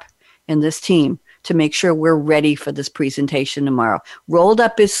job in this team to make sure we're ready for this presentation tomorrow. Rolled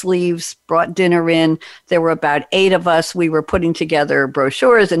up his sleeves, brought dinner in. There were about 8 of us. We were putting together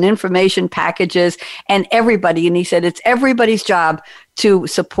brochures and information packages, and everybody, and he said, it's everybody's job to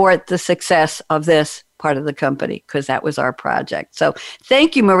support the success of this part of the company, because that was our project. So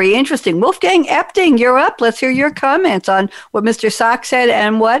thank you, Marie. Interesting. Wolfgang Epting, you're up. Let's hear your comments on what Mr. Sock said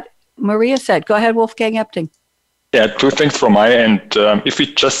and what Maria said. Go ahead, Wolfgang Epting. Yeah, 2 things from my end. If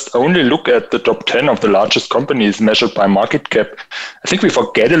we just only look at the top 10 of the largest companies measured by market cap, I think we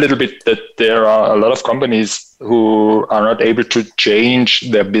forget a little bit that there are a lot of companies who are not able to change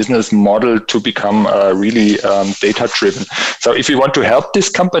their business model to become really data-driven. So if we want to help these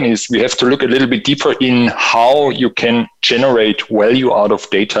companies, we have to look a little bit deeper in how you can generate value out of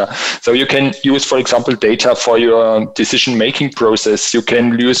data. So you can use, for example, data for your decision-making process. You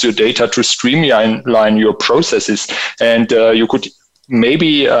can use your data to streamline your processes. And you could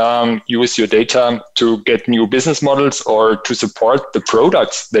maybe use your data to get new business models or to support the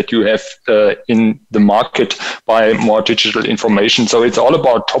products that you have in the market by more digital information. So it's all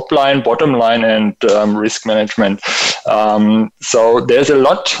about top line, bottom line, and risk management. So there's a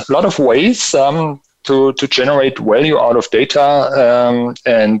lot of ways to generate value out of data.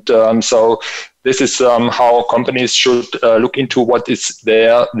 So this is how companies should look into what is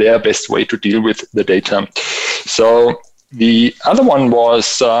their best way to deal with the data. So the other one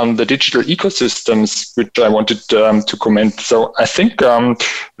was the digital ecosystems, which I wanted to comment. So I think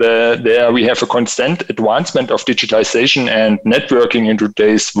there we have a constant advancement of digitization and networking in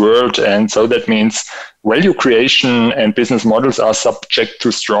today's world. And so that means value creation and business models are subject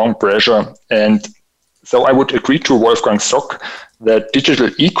to strong pressure. And so I would agree to Wolfgang Sock that digital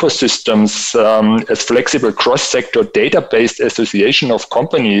ecosystems as flexible cross-sector data-based association of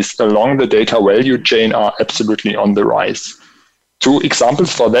companies along the data value chain are absolutely on the rise. 2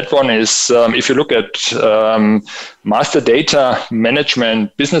 examples for that one is if you look at master data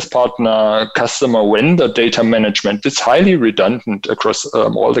management, business partner, customer vendor data management, it's highly redundant across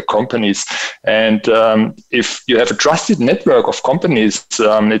all the companies. And if you have a trusted network of companies,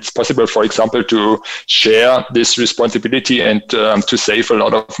 it's possible, for example, to share this responsibility and to save a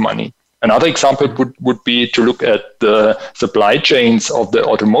lot of money. Another example would be to look at the supply chains of the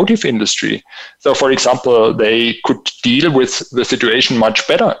automotive industry. So, for example, they could deal with the situation much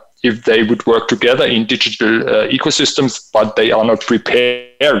better if they would work together in digital ecosystems, but they are not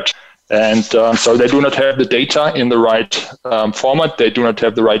prepared. And so they do not have the data in the right format. They do not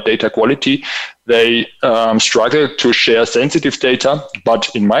have the right data quality. They struggle to share sensitive data.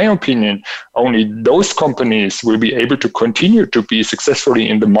 But in my opinion, only those companies will be able to continue to be successfully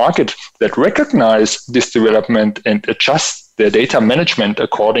in the market that recognize this development and adjust their data management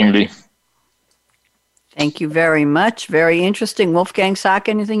accordingly. Thank you very much. Very interesting. Wolfgang Sach,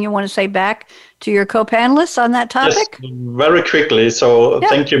 anything you want to say back to your co-panelists on that topic? Yes, very quickly. So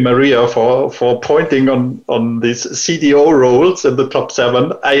Thank you, Maria, for pointing on these CDO roles in the top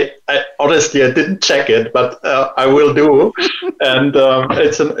 7. I honestly, I didn't check it, but I will do. And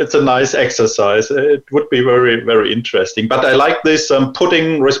it's a nice exercise. It would be very, very interesting. But I like this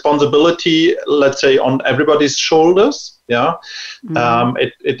putting responsibility, let's say, on everybody's shoulders. Yeah,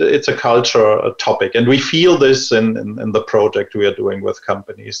 it's a culture topic, and we feel this in the project we are doing with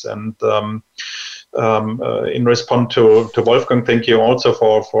companies. And in response to Wolfgang, thank you also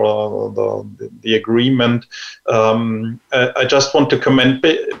for the agreement. I just want to comment.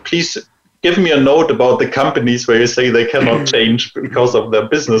 Please give me a note about the companies where you say they cannot change because of their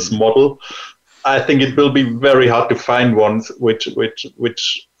business model. I think it will be very hard to find ones which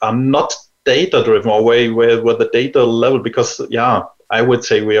are not data-driven, or where the data level, because I would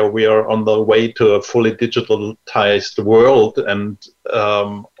say we are on the way to a fully digitalized world, and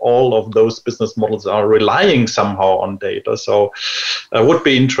all of those business models are relying somehow on data. So it would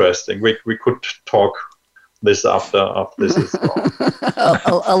be interesting. We could talk this after this is gone.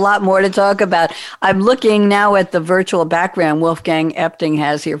 A lot more to talk about. I'm looking now at the virtual background Wolfgang Epting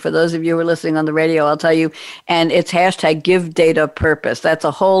has here. For those of you who are listening on the radio, I'll tell you, and it's hashtag give data purpose. That's a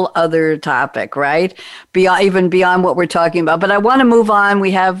whole other topic, right? Even beyond what we're talking about. But I want to move on.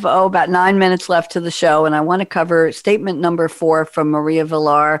 We have about 9 minutes left to the show, and I want to cover statement number 4 from Maria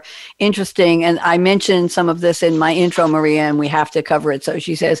Villar. Interesting, and I mentioned some of this in my intro, Maria, and we have to cover it. So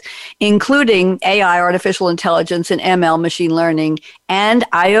she says, including AI, artificial intelligence, and ML, machine learning, and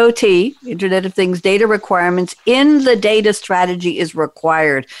IoT, Internet of Things, data requirements in the data strategy is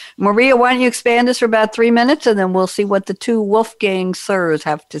required. Maria, why don't you expand this for about 3 minutes, and then we'll see what the two Wolfgang sirs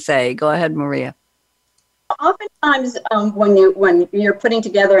have to say. Go ahead, Maria. Oftentimes, when you're putting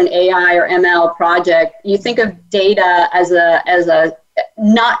together an AI or ML project, you think of data as a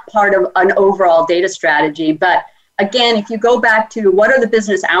not part of an overall data strategy. But again, if you go back to what are the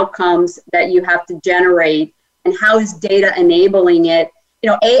business outcomes that you have to generate, and how is data enabling it?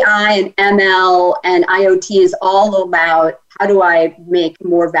 AI and ML and IoT is all about how do I make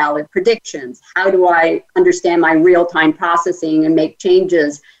more valid predictions? How do I understand my real-time processing and make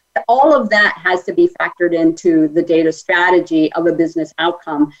changes? All of that has to be factored into the data strategy of a business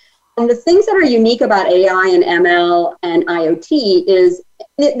outcome. And the things that are unique about AI and ML and IoT is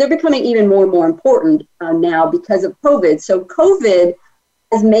they're becoming even more and more important now because of COVID. So COVID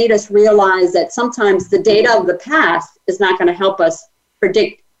has made us realize that sometimes the data of the past is not going to help us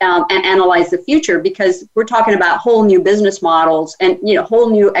predict and analyze the future, because we're talking about whole new business models and whole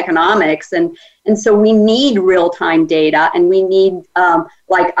new economics, and so we need real-time data, and we need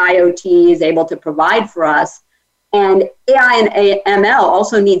like IoT is able to provide for us, and AI and ML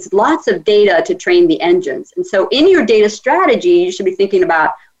also needs lots of data to train the engines. And so in your data strategy, you should be thinking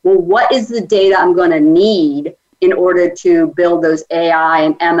about, well, what is the data I'm going to need in order to build those AI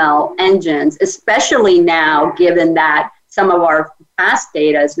and ML engines, especially now, given that some of our past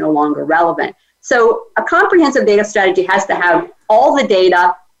data is no longer relevant. So a comprehensive data strategy has to have all the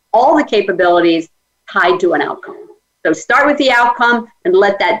data, all the capabilities tied to an outcome. So start with the outcome and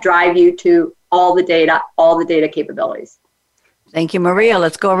let that drive you to all the data capabilities. Thank you, Maria.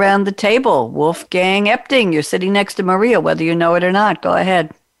 Let's go around the table. Wolfgang Epting, you're sitting next to Maria, whether you know it or not. Go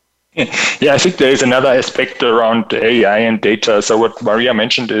ahead. Yeah, I think there is another aspect around AI and data. So what Maria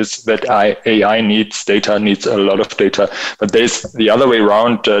mentioned is that AI needs data, needs a lot of data, but there's the other way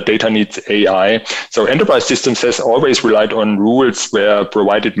around, data needs AI. So enterprise systems has always relied on rules where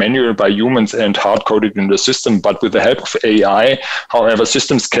provided manually by humans and hard-coded in the system, but with the help of AI, however,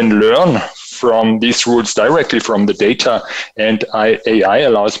 systems can learn from these rules directly from the data, and AI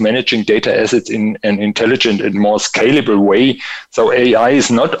allows managing data assets in an intelligent and more scalable way. So AI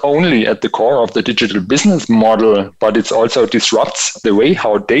is not only at the core of the digital business model, but it also disrupts the way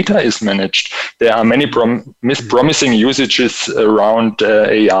how data is managed. There are many promising usages around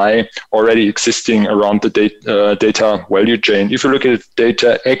AI already existing around the data value chain. If you look at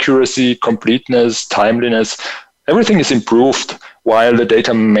data accuracy, completeness, timeliness, everything is improved while the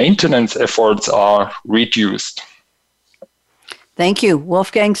data maintenance efforts are reduced. Thank you.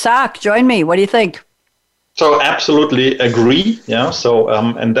 Wolfgang Sach, join me. What do you think? So absolutely agree. Yeah. So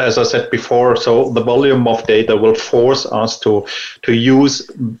and as I said before, so the volume of data will force us to use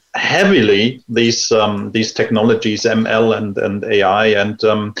heavily these technologies, ML and AI, and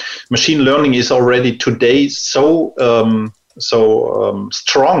machine learning is already today so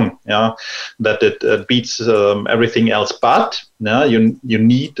strong, yeah, that it beats everything else. But yeah, you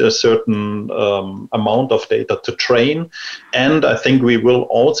need a certain amount of data to train, and I think we will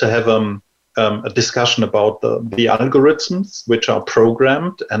also have a discussion about the algorithms which are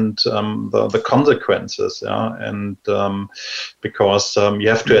programmed and the consequences, yeah, and because you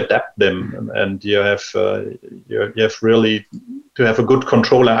have to adapt them, and you have really to have a good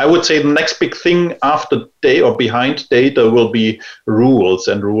control. And I would say the next big thing after data or behind data will be rules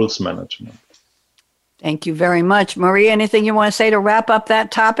and rules management. Thank you very much. Maria, anything you want to say to wrap up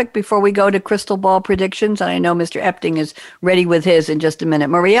that topic before we go to crystal ball predictions? And I know Mr. Epting is ready with his in just a minute.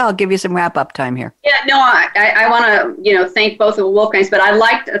 Maria, I'll give you some wrap up time here. Yeah, no, I want to, thank both of the Wolfgangs, but I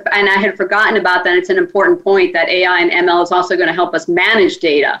liked, and I had forgotten about that. It's an important point that AI and ML is also going to help us manage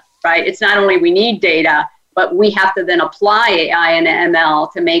data, right? It's not only we need data, but we have to then apply AI and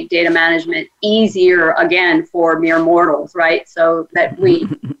ML to make data management easier, again, for mere mortals, right? So that we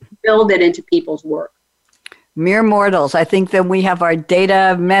build it into people's work. Mere mortals. I think that we have our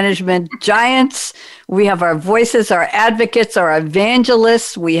data management giants. We have our voices, our advocates, our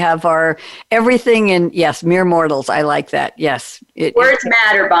evangelists. We have our everything. And yes, mere mortals. I like that. Yes. Words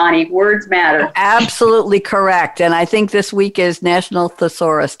matter, Bonnie. Words matter. Absolutely correct. And I think this week is National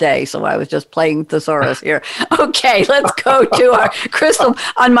Thesaurus Day. So I was just playing thesaurus here. Okay, let's go to our crystal.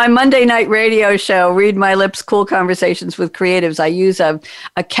 On my Monday night radio show, Read My Lips, Cool Conversations with Creatives, I use a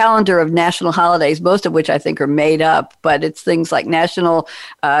calendar of national holidays, most of which I think are made up, but it's things like National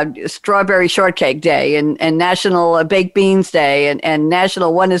Strawberry Shortcake Day and National Baked Beans Day and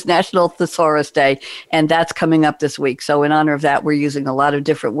one is National Thesaurus Day, and that's coming up this week. So in honor of that, we're using a lot of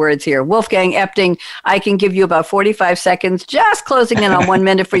different words here. Wolfgang Epting, I can give you about 45 seconds, just closing in on 1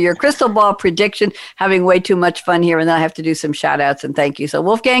 minute for your crystal ball prediction, having way too much fun here, and then I have to do some shout outs and thank you. So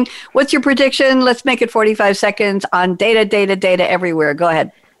Wolfgang, what's your prediction? Let's make it 45 seconds on data everywhere. Go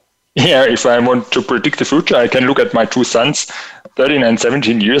ahead. Yeah, if I want to predict the future, I can look at my two sons, 13 and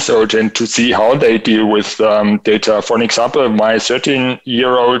 17 years old, and to see how they deal with data. For an example, my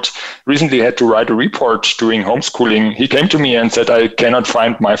 13-year-old recently had to write a report doing homeschooling. He came to me and said, I cannot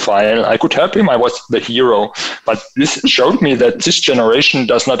find my file. I could help him. I was the hero. But this showed me that this generation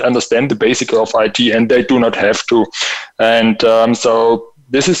does not understand the basics of IT, and they do not have to. And so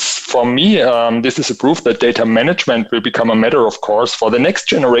this is, for me, this is a proof that data management will become a matter of course. For the next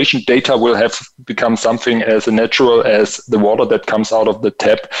generation, data will have become something as natural as the water that comes out of the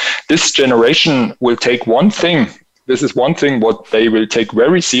tap. This generation will take one thing. This is one thing what they will take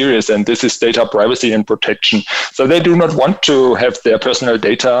very serious, and this is data privacy and protection. So they do not want to have their personal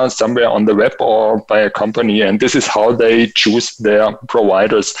data somewhere on the web or by a company, and this is how they choose their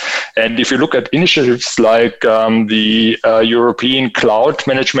providers. And if you look at initiatives like the European Cloud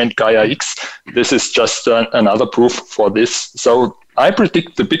Management Gaia-X, this is just another proof for this. So I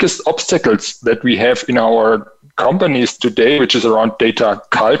predict the biggest obstacles that we have in our companies today, which is around data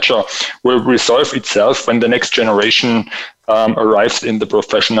culture, will resolve itself when the next generation arrives in the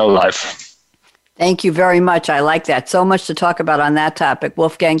professional life. Thank you very much. I like that. So much to talk about on that topic.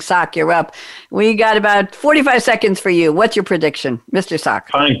 Wolfgang Sock, you're up. We got about 45 seconds for you. What's your prediction, Mr. Sock?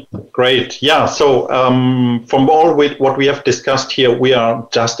 Fine. Great. Yeah. So from all what we have discussed here, we are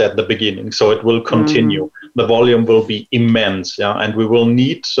just at the beginning. So it will continue. The volume will be immense. Yeah. And we will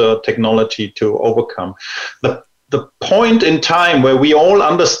need technology to overcome. The point in time where we all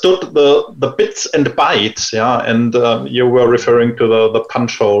understood the bits and bytes, yeah, and you were referring to the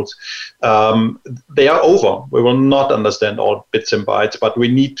punch holes, they are over. We will not understand all bits and bytes, but we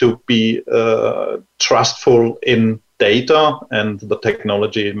need to be trustful in data and the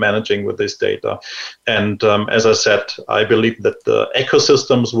technology managing with this data. And as I said, I believe that the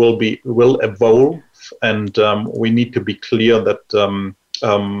ecosystems will evolve, and we need to be clear that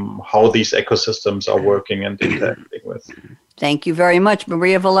how these ecosystems are working and interacting with. Thank you very much.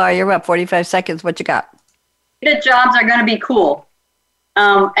 Maria Villar, you're up. 45 seconds. What you got? Data jobs are going to be cool.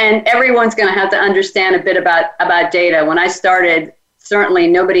 And everyone's going to have to understand a bit about data. When I started, certainly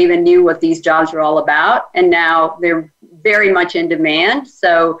nobody even knew what these jobs were all about. And now they're very much in demand.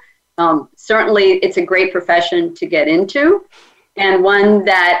 So certainly it's a great profession to get into, and one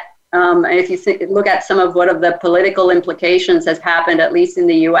that if you look at some of what of the political implications has happened, at least in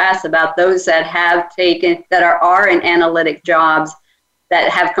the U.S., about those that have taken, that are in analytic jobs, that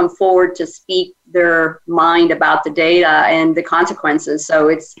have come forward to speak their mind about the data and the consequences. So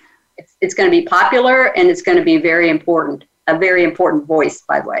it's it's going to be popular, and it's going to be very important. A very important voice,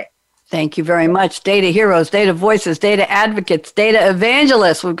 by the way. Thank you very much. Data heroes, data voices, data advocates, data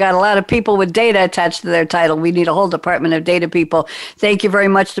evangelists. We've got a lot of people with data attached to their title. We need a whole department of data people. Thank you very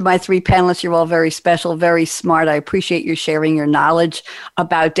much to my three panelists. You're all very special, very smart. I appreciate you sharing your knowledge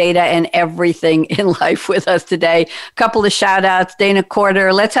about data and everything in life with us today. A couple of shout outs. Dana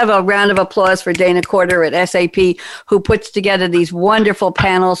Corder. Let's have a round of applause for Dana Corder at SAP, who puts together these wonderful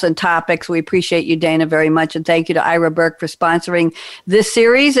panels and topics. We appreciate you, Dana, very much. And thank you to Ira Burke for sponsoring this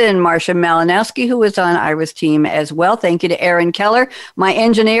series, and Marsha Malinowski, who was on Ira's team as well. Thank you to Aaron Keller, my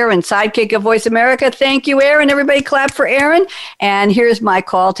engineer and sidekick of Voice America. Thank you, Aaron. Everybody clap for Aaron. And here's my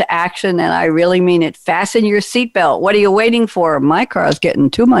call to action, and I really mean it. Fasten your seatbelt. What are you waiting for? My car's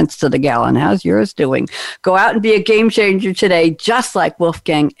getting 2 months to the gallon. How's yours doing? Go out and be a game changer today, just like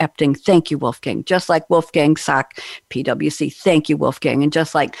Wolfgang Epting. Thank you, Wolfgang. Just like Wolfgang Sock, PwC. Thank you, Wolfgang. And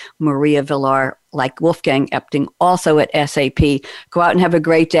just like Maria Villar, like Wolfgang Epting, also at SAP. Go out and have a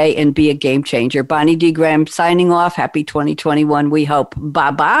great day and be a game changer. Bonnie D. Graham signing off. Happy 2021, we hope.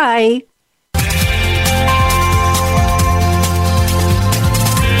 Bye-bye.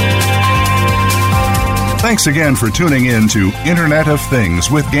 Thanks again for tuning in to Internet of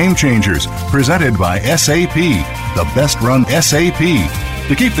Things with Game Changers, presented by SAP, the best-run SAP.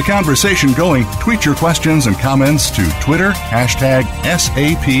 To keep the conversation going, tweet your questions and comments to Twitter, #SAPRADIO.